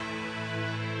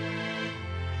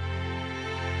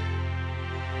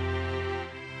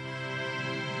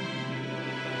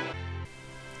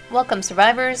Welcome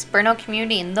survivors, burnout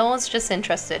community, and those just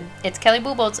interested. It's Kelly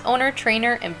Bubolt's owner,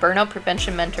 trainer, and burnout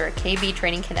prevention mentor at KB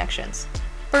Training Connections.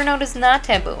 Burnout is not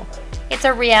taboo. It's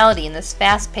a reality in this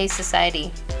fast-paced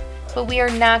society. But we are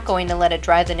not going to let it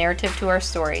drive the narrative to our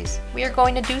stories. We are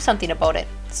going to do something about it.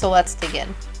 So let's dig in.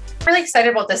 I'm really excited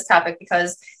about this topic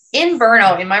because in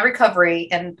burnout, in my recovery,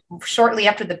 and shortly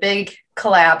after the big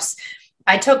collapse,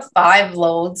 I took 5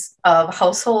 loads of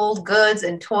household goods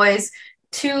and toys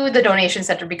to the donation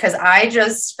center because I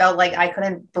just felt like I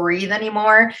couldn't breathe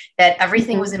anymore, that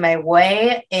everything was in my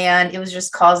way, and it was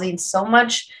just causing so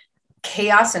much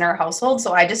chaos in our household.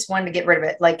 So I just wanted to get rid of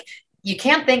it. Like, you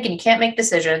can't think and you can't make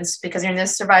decisions because you're in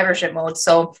this survivorship mode.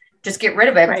 So just get rid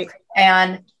of it. Right.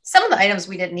 And some of the items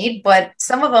we didn't need, but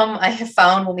some of them I have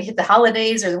found when we hit the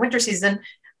holidays or the winter season,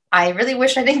 I really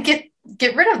wish I didn't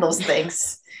get rid of those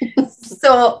things.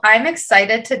 So I'm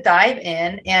excited to dive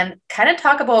in and kind of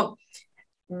talk about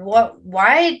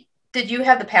why did you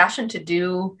have the passion to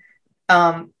do,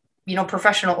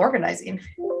 professional organizing?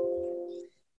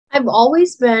 I've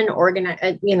always been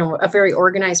a very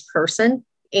organized person.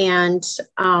 And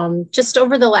just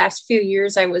over the last few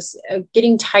years, I was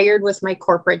getting tired with my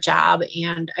corporate job,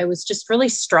 and I was just really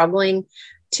struggling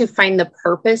to find the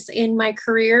purpose in my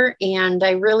career. And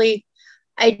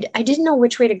I didn't know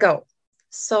which way to go.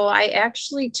 So I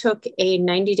actually took a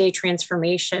 90-day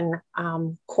transformation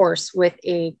course with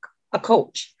a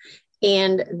coach.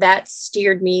 And that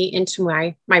steered me into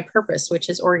my purpose, which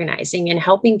is organizing and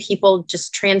helping people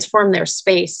just transform their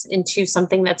space into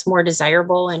something that's more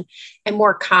desirable and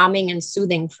more calming and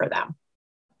soothing for them.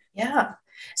 Yeah.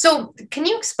 So can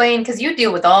you explain, because you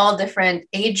deal with all different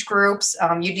age groups,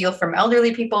 you deal from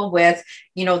elderly people with,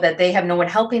 that they have no one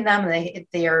helping them and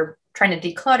they are trying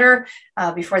to declutter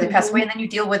before they pass away. And then you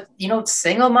deal with,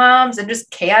 single moms and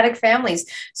just chaotic families.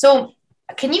 So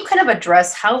can you kind of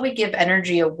address how we give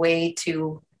energy away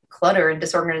to clutter and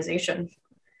disorganization?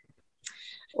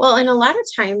 Well, and a lot of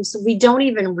times we don't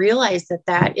even realize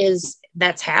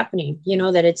that's happening,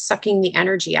 that it's sucking the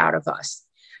energy out of us.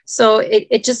 So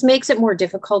it just makes it more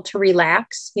difficult to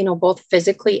relax, both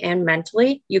physically and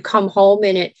mentally. You come home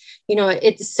and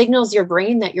it signals your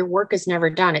brain that your work is never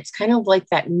done. It's kind of like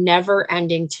that never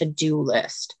ending to-do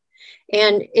list.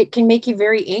 And it can make you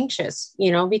very anxious,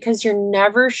 because you're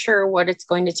never sure what it's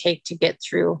going to take to get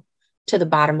through to the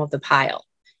bottom of the pile,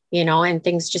 and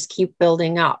things just keep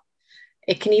building up.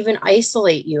 It can even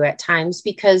isolate you at times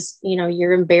because,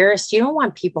 you're embarrassed. You don't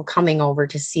want people coming over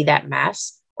to see that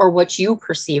mess or what you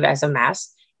perceive as a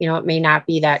mess. It may not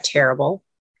be that terrible.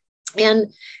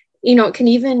 And, it can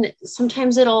even,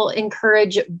 sometimes it'll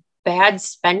encourage bad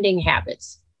spending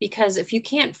habits, because if you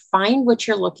can't find what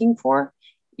you're looking for,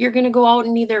 you're going to go out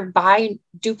and either buy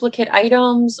duplicate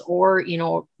items or,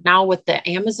 now with the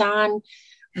Amazon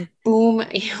boom,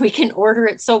 we can order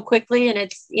it so quickly and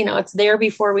it's there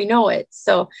before we know it.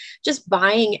 So just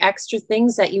buying extra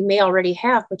things that you may already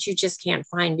have, but you just can't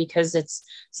find because it's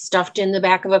stuffed in the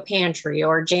back of a pantry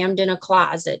or jammed in a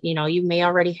closet. You may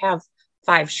already have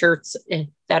 5 shirts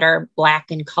that are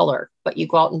black in color, but you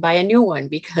go out and buy a new one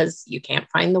because you can't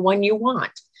find the one you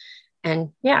want.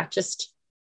 And just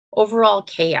overall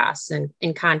chaos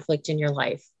and conflict in your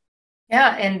life.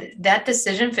 Yeah. And that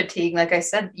decision fatigue, like I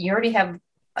said, you already have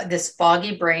this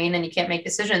foggy brain and you can't make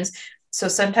decisions. So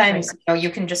sometimes, you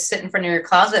can just sit in front of your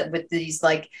closet with these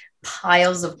like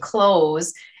piles of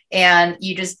clothes and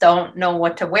you just don't know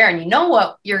what to wear. And you know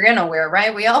what you're going to wear,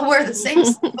 right? We all wear the same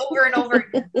stuff over and over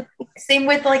again. Same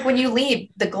with like when you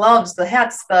leave, the gloves, the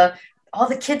hats, all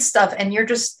the kids stuff. And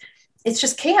it's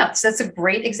just chaos. That's a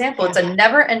great example. It's a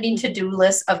never ending to-do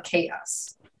list of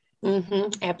chaos.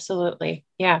 Absolutely.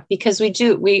 Yeah. Because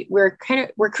we're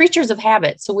creatures of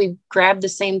habit. So we grab the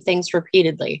same things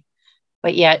repeatedly,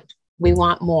 but yet we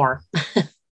want more.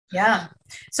 Yeah.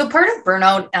 So part of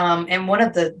burnout, and one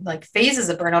of the phases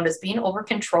of burnout is being over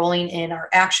controlling in our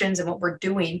actions and what we're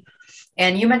doing.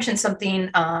 And you mentioned something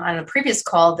on a previous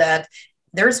call that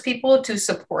there's people to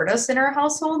support us in our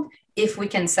household if we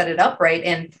can set it up right.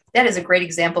 And that is a great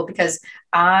example because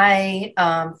I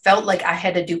felt like I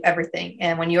had to do everything.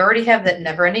 And when you already have that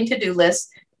never ending to-do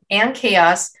list and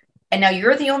chaos, and now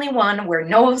you're the only one where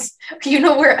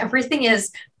where everything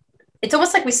is, it's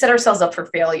almost like we set ourselves up for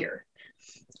failure.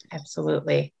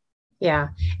 Absolutely. Yeah.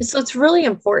 So it's really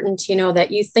important,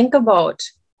 that you think about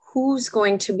who's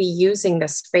going to be using the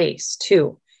space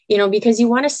too, because you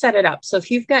want to set it up. So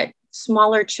if you've got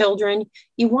smaller children,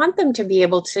 you want them to be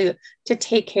able to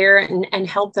take care and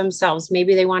help themselves.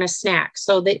 Maybe they want a snack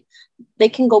so that they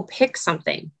can go pick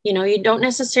something. You don't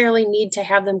necessarily need to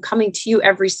have them coming to you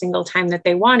every single time that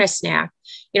they want a snack.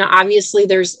 Obviously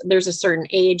there's a certain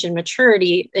age and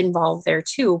maturity involved there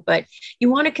too, but you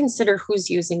want to consider who's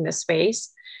using the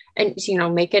space and,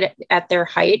 make it at their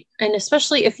height. And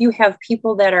especially if you have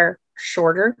people that are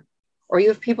shorter or you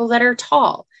have people that are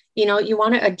tall, you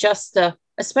want to adjust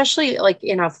especially like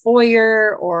in a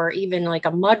foyer or even like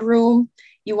a mud room,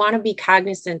 you want to be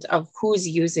cognizant of who's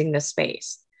using the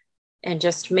space and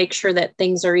just make sure that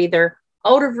things are either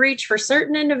out of reach for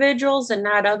certain individuals and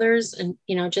not others. And,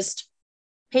 just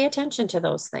pay attention to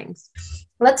those things.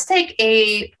 Let's take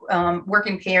a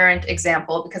working parent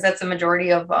example, because that's the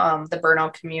majority of the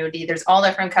burnout community. There's all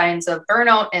different kinds of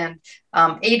burnout and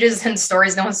ages and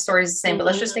stories. No one's story is the same, but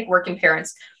let's just take working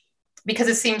parents, because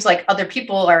it seems like other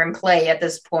people are in play at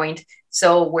this point.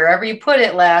 So wherever you put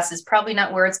it last is probably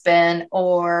not where it's been,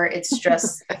 or it's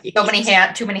just too many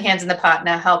hands in the pot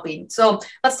not helping. So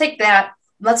let's take that.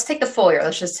 Let's take the foyer.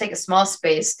 Let's just take a small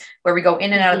space where we go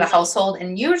in and out of the household.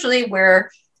 And usually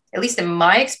where, at least in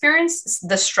my experience,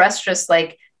 the stress just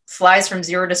like flies from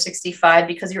 0 to 65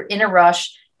 because you're in a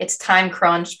rush. It's time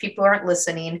crunch. People aren't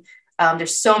listening.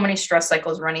 There's so many stress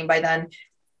cycles running by then.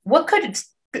 What's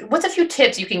a few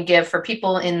tips you can give for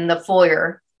people in the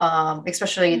foyer,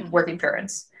 especially working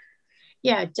parents?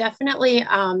 Yeah, definitely.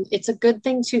 It's a good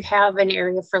thing to have an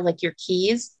area for like your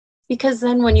keys, because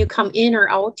then when you come in or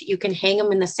out, you can hang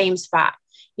them in the same spot.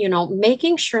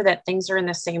 Making sure that things are in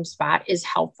the same spot is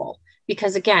helpful,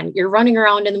 because again, you're running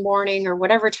around in the morning or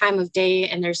whatever time of day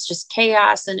and there's just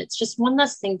chaos, and it's just one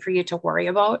less thing for you to worry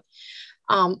about.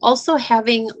 Also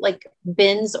having like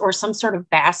bins or some sort of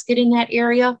basket in that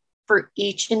area for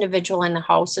each individual in the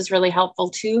house is really helpful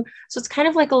too. So it's kind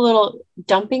of like a little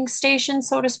dumping station,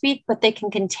 so to speak, but they can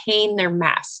contain their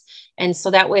mess. And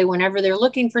so that way, whenever they're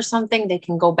looking for something, they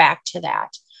can go back to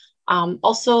that.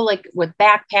 Also like with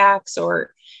backpacks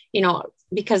or,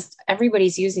 because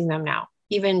everybody's using them now,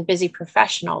 even busy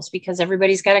professionals, because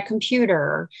everybody's got a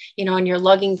computer, and you're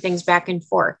lugging things back and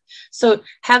forth. So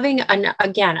having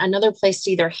another place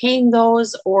to either hang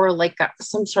those or like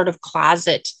some sort of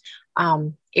closet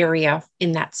area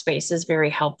in that space is very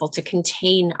helpful to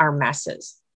contain our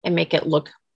messes and make it look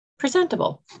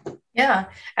presentable. Yeah,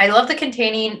 I love the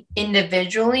containing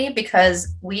individually,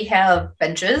 because we have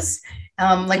benches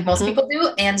like most people do.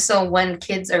 And so when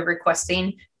kids are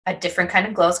requesting a different kind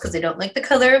of gloves because they don't like the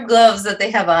color of gloves that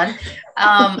they have on,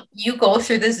 you go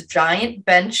through this giant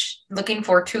bench looking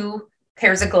for 2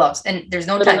 pairs of gloves, and there's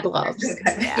no time. Gloves.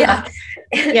 Yeah.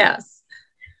 Yes.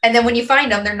 And then when you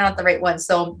find them, they're not the right ones.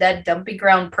 So that dumping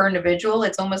ground per individual,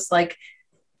 it's almost like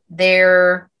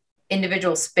their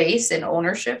individual space and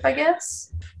ownership, I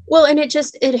guess. Well, and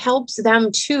it helps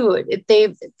them too.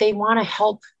 They want to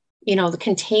help,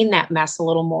 contain that mess a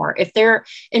little more. If they're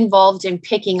involved in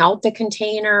picking out the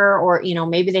container, or,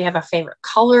 maybe they have a favorite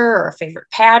color or a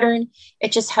favorite pattern,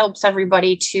 it just helps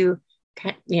everybody to,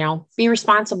 be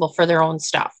responsible for their own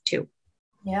stuff too.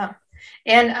 Yeah.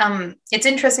 And it's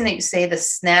interesting that you say the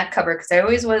snack cupboard, because I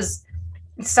always was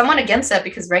somewhat against that,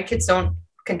 because kids don't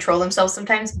control themselves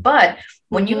sometimes. But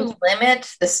when you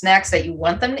limit the snacks that you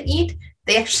want them to eat,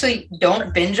 they actually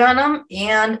don't binge on them,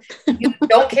 and you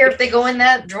don't care if they go in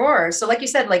that drawer. So like you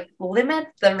said, like limit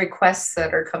the requests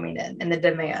that are coming in and the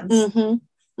demands.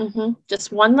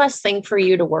 Just one less thing for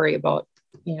you to worry about,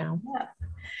 Yeah.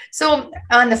 So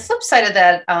on the flip side of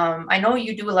that, I know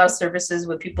you do a lot of services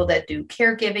with people that do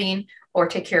caregiving or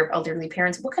take care of elderly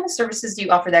parents. What kind of services do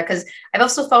you offer that? Because I've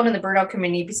also found in the burnout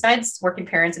community, besides working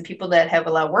parents and people that have a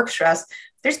lot of work stress,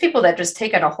 there's people that just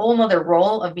take on a whole nother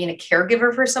role of being a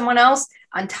caregiver for someone else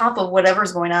on top of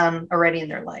whatever's going on already in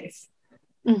their life.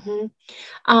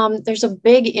 There's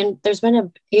been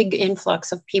a big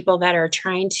influx of people that are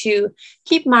trying to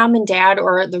keep mom and dad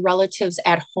or the relatives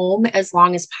at home as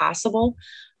long as possible.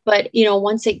 But,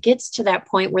 once it gets to that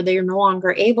point where they're no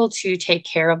longer able to take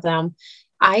care of them,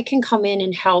 I can come in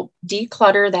and help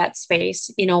declutter that space,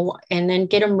 and then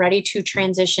get them ready to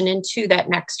transition into that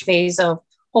next phase of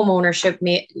home ownership.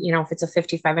 If it's a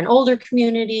 55 and older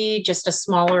community, just a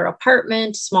smaller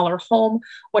apartment, smaller home,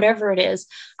 whatever it is,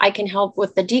 I can help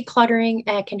with the decluttering,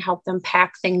 and I can help them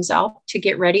pack things up to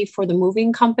get ready for the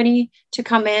moving company to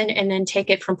come in and then take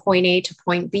it from point A to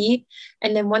point B.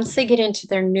 And then once they get into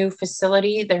their new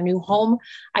facility, their new home,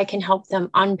 I can help them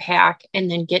unpack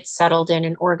and then get settled in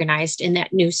and organized in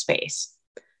that new space.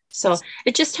 So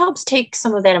it just helps take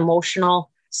some of that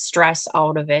emotional stress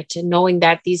out of it, and knowing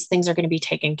that these things are going to be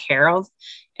taken care of.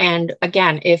 And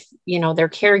again, if, their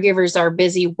caregivers are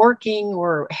busy working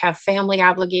or have family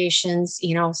obligations,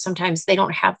 sometimes they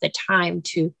don't have the time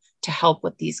to help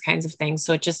with these kinds of things.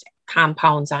 So it just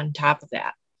compounds on top of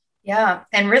that. Yeah.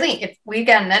 And really, if we've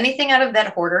gotten anything out of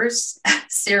that Hoarders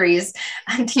series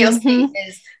on TLC,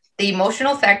 is the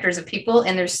emotional factors of people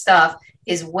and their stuff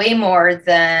is way more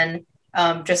than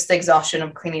just the exhaustion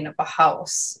of cleaning up a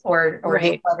house or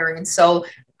Right. decluttering. So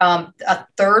a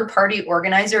third party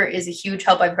organizer is a huge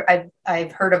help.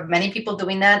 I've heard of many people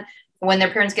doing that when their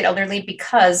parents get elderly,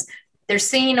 because they're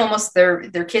seeing almost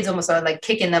their kids almost are like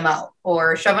kicking them out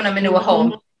or shoving them into a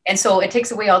home. And so it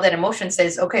takes away all that emotion,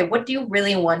 says, okay, what do you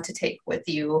really want to take with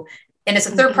you? And it's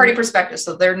a third party perspective.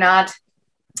 So they're not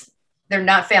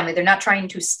family. They're not trying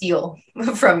to steal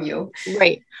from you.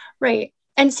 Right. Right.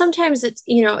 And sometimes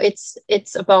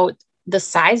it's about the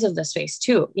size of the space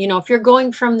too. If you're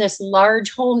going from this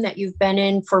large home that you've been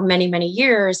in for many, many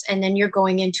years, and then you're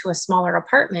going into a smaller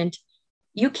apartment,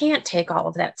 you can't take all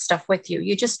of that stuff with you.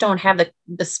 You just don't have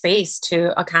the space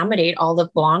to accommodate all the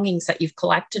belongings that you've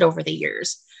collected over the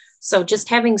years. So just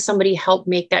having somebody help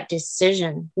make that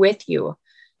decision with you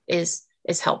is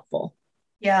helpful.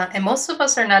 Yeah. And most of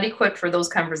us are not equipped for those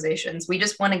conversations. We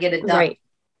just want to get it done. Right.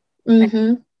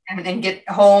 Mm-hmm. And get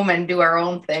home and do our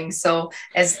own thing. So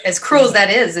as cruel as that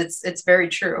is, it's very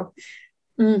true.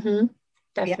 Mm-hmm.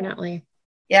 Definitely.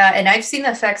 Yeah. And I've seen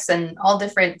the effects in all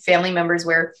different family members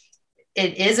where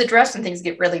it is addressed and things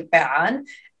get really bad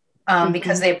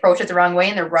because they approach it the wrong way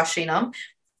and they're rushing them,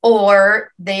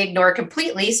 or they ignore it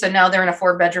completely. So now they're in a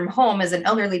 4-bedroom home as an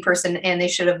elderly person and they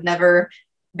should have never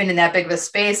been in that big of a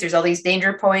space. There's all these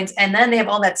danger points and then they have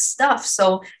all that stuff.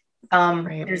 So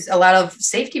there's a lot of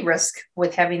safety risk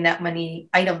with having that many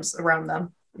items around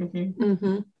them.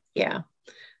 Yeah.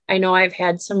 I know I've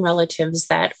had some relatives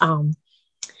that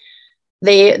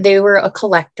they were a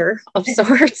collector of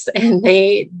sorts, and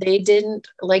they didn't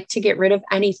like to get rid of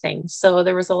anything. So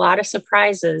there was a lot of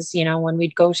surprises, when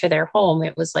we'd go to their home.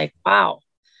 It was like, wow,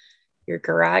 your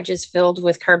garage is filled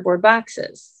with cardboard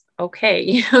boxes.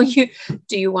 Okay.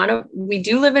 We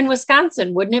do live in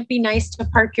Wisconsin. Wouldn't it be nice to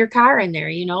park your car in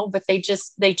there, but they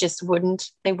just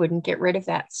wouldn't get rid of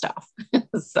that stuff.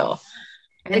 So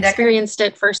I experienced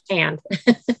it firsthand.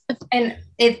 And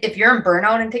if you're in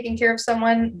burnout and taking care of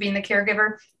someone, being the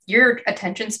caregiver, your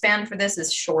attention span for this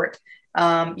is short.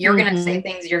 You're going to say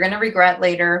things you're going to regret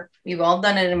later. We've all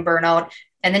done it in burnout.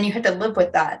 And then you have to live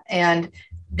with that. And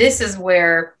this is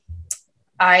where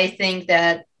I think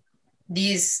that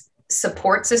these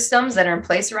support systems that are in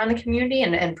place around the community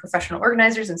and professional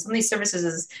organizers and some of these services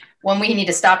is when we need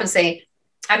to stop and say,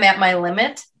 I'm at my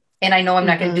limit and I know I'm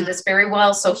not going to do this very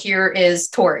well. So here is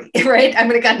Tory, right? I'm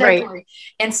going to contact Tory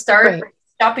and start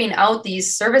stopping out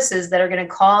these services that are going to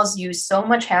cause you so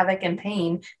much havoc and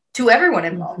pain to everyone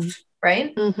involved,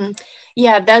 right?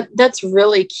 Yeah, that's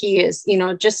really key is,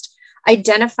 just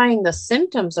identifying the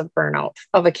symptoms of burnout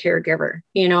of a caregiver.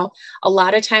 A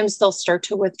lot of times they'll start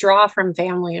to withdraw from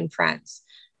family and friends.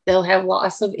 They'll have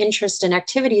loss of interest in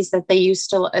activities that they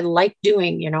used to like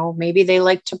doing. Maybe they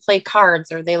like to play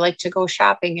cards or they like to go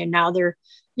shopping, and now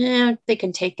they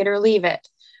can take it or leave it.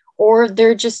 Or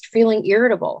they're just feeling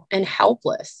irritable and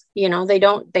helpless. They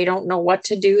don't know what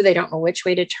to do. They don't know which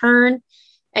way to turn.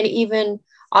 And even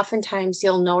oftentimes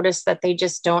you'll notice that they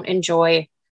just don't enjoy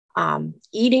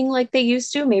eating like they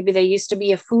used to. Maybe they used to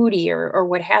be a foodie or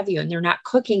what have you, and they're not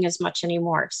cooking as much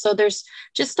anymore. So there's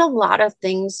just a lot of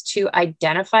things to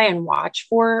identify and watch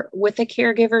for with a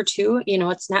caregiver too.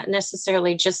 It's not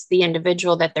necessarily just the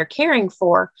individual that they're caring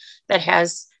for that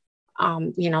has,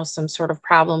 some sort of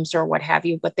problems or what have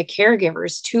you, but the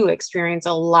caregivers too experience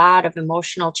a lot of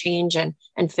emotional change and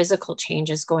physical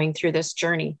changes going through this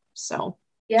journey. So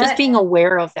just being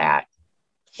aware of that.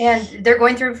 And they're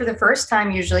going through it for the first time,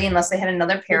 usually, unless they had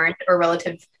another parent or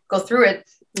relative go through it.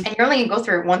 And you're only going to go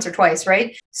through it once or twice,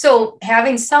 right? So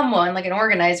having someone like an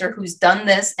organizer who's done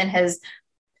this and has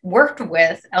worked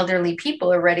with elderly people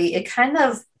already, it kind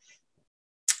of,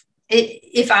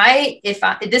 if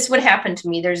this would happen to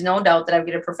me, there's no doubt that I would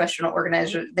get a professional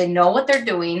organizer. They know what they're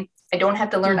doing. I don't have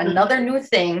to learn another new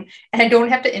thing, and I don't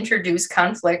have to introduce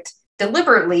conflict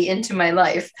deliberately into my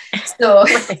life. So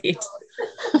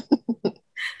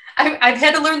I've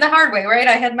had to learn the hard way, right?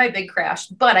 I had my big crash,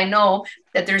 but I know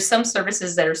that there's some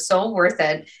services that are so worth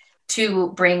it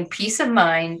to bring peace of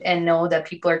mind and know that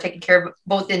people are taken care of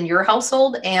both in your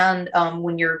household and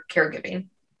when you're caregiving.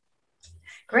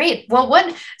 Great. Well,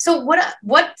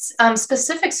 what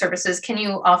specific services can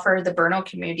you offer the burnout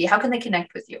community? How can they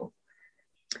connect with you?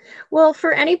 Well,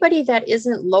 for anybody that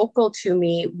isn't local to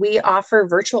me, we offer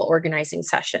virtual organizing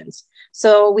sessions.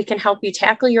 So we can help you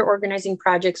tackle your organizing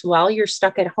projects while you're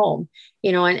stuck at home.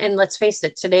 And let's face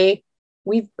it, today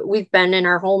we've been in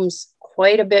our homes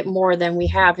quite a bit more than we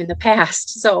have in the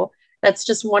past. So that's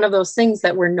just one of those things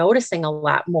that we're noticing a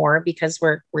lot more because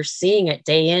we're seeing it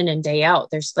day in and day out.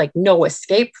 There's like no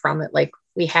escape from it like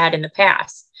we had in the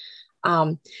past.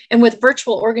 And with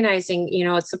virtual organizing,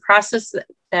 it's a process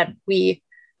that we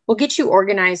will get you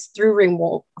organized through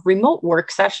remote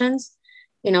work sessions,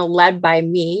 led by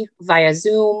me via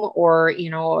Zoom or,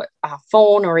 a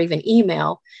phone or even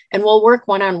email. And we'll work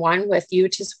one-on-one with you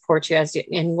to support you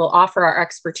and we'll offer our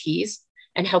expertise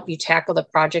and help you tackle the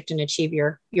project and achieve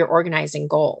your organizing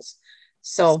goals.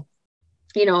 So,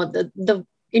 the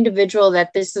individual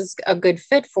that this is a good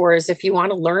fit for is if you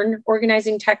want to learn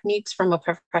organizing techniques from a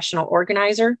professional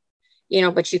organizer,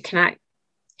 but you cannot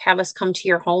have us come to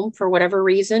your home for whatever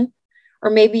reason, or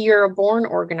maybe you're a born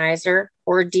organizer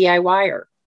or a DIYer,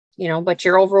 but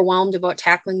you're overwhelmed about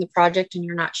tackling the project and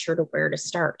you're not sure to where to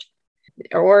start.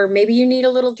 Or maybe you need a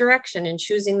little direction in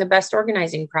choosing the best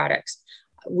organizing products.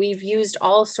 We've used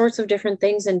all sorts of different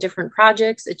things in different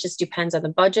projects. It just depends on the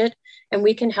budget, and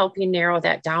we can help you narrow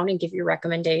that down and give you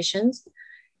recommendations.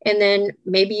 And then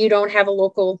maybe you don't have a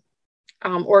local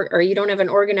or you don't have an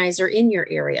organizer in your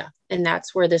area. And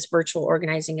that's where this virtual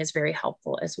organizing is very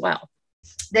helpful as well.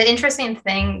 The interesting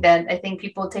thing that I think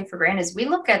people take for granted is we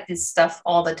look at this stuff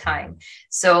all the time.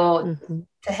 So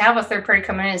to have a third party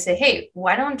come in and say, hey,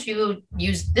 why don't you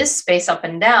use this space up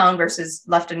and down versus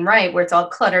left and right where it's all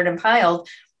cluttered and piled?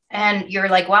 And you're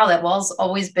like, wow, that wall's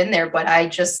always been there, but I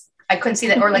couldn't see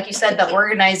that. Or like you said, the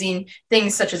organizing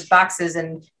things such as boxes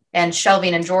and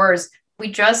shelving and drawers, we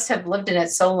just have lived in it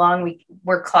so long,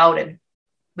 we're clouded.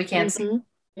 We can't see.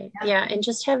 Yeah. And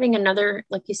just having another,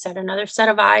 like you said, another set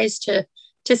of eyes to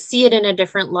see it in a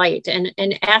different light and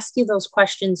ask you those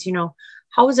questions,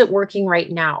 how is it working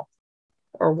right now?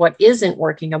 Or what isn't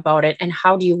working about it? And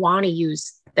how do you want to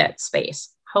use that space?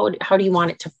 How do you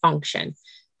want it to function?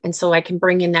 And so I can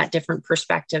bring in that different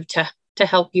perspective to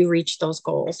help you reach those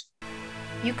goals.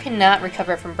 You cannot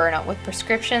recover from burnout with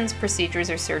prescriptions, procedures,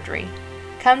 or surgery.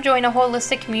 Come join a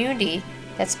holistic community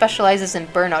that specializes in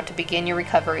burnout to begin your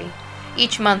recovery.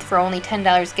 Each month for only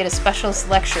 $10, get a specialist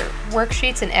lecture,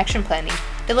 worksheets, and action planning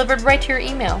delivered right to your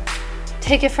email.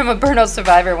 Take it from a burnout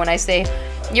survivor when I say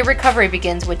your recovery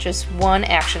begins with just one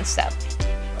action step.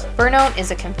 Burnout is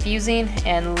a confusing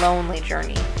and lonely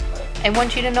journey. I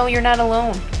want you to know you're not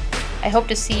alone. I hope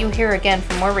to see you here again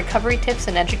for more recovery tips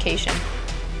and education.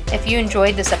 If you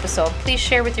enjoyed this episode, please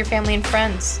share with your family and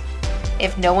friends.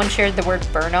 If no one shared the word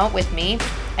burnout with me,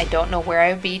 I don't know where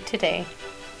I would be today.